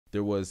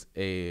there was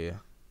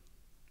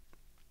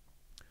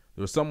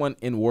someone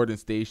in Warden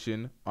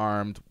Station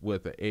armed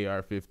with an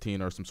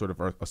AR-15 or some sort of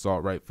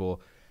assault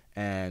rifle,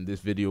 and this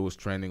video was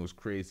trending. It was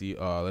crazy.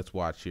 Let's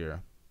watch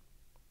here.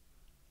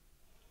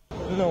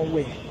 No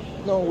way.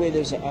 No way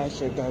there's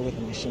actually a guy with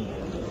a machine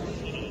gun.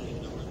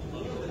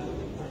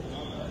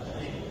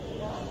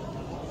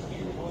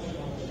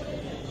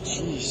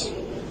 Jeez.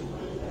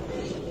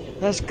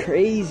 That's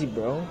crazy,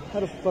 bro. How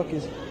the fuck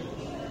is...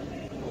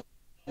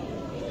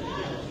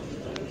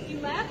 You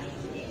left?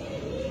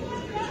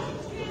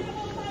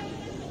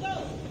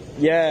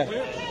 Yeah.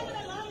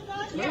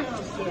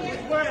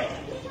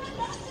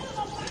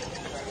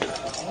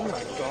 Oh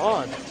my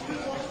god.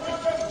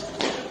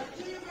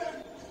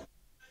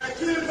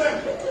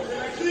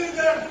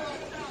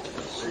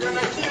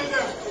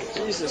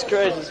 Jesus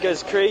Christ, this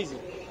guy's crazy.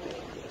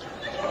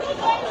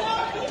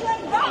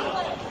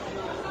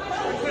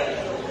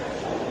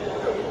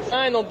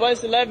 I know,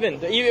 bus 11.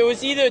 It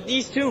was either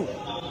these two.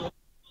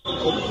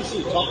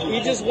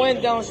 He just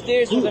went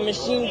downstairs with a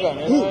machine gun.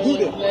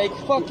 Like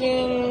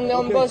fucking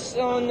on bus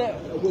on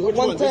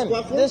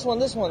 110. This one,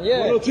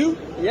 yeah. 102?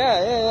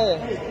 Yeah.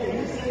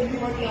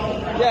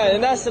 Yeah,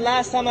 and that's the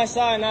last time I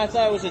saw it, and I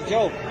thought it was a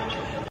joke.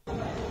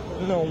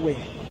 No way.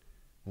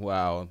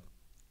 Wow.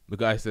 The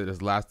guy said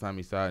this last time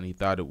he saw it and he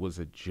thought it was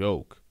a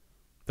joke.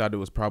 Thought it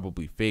was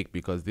probably fake,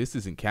 because this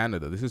is in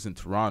Canada. This is in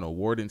Toronto.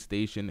 Warden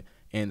Station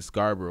in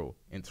Scarborough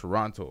in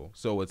Toronto.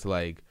 So it's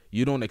like,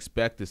 you don't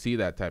expect to see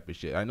that type of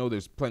shit. I know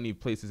there's plenty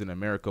of places in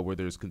America where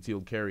there's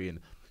concealed carry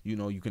and, you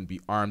know, you can be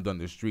armed on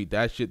the street.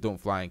 That shit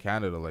don't fly in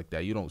Canada like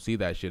that. You don't see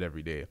that shit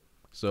every day.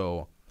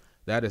 So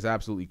that is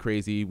absolutely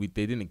crazy.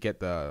 They didn't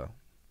get the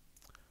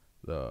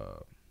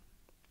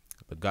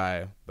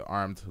guy, the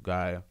armed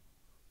guy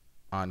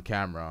on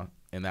camera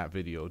in that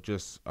video.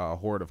 Just a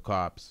horde of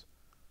cops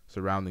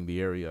surrounding the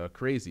area.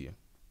 Crazy.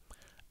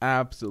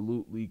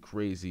 Absolutely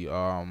crazy.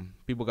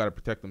 People got to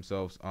protect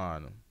themselves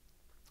on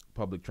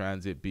public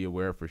transit. Be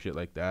aware for shit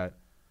like that.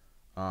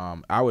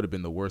 I would have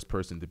been the worst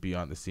person to be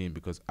on the scene,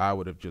 because I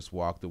would have just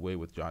walked away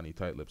with Johnny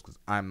Tight Lips, because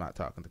I'm not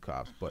talking to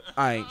cops, but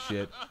I ain't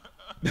shit.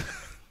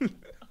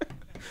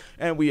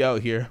 And we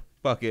out here.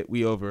 Fuck it.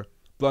 We over.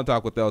 Blunt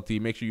Talk with LT.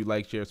 Make sure you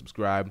like, share,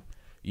 subscribe.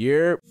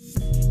 Yeah.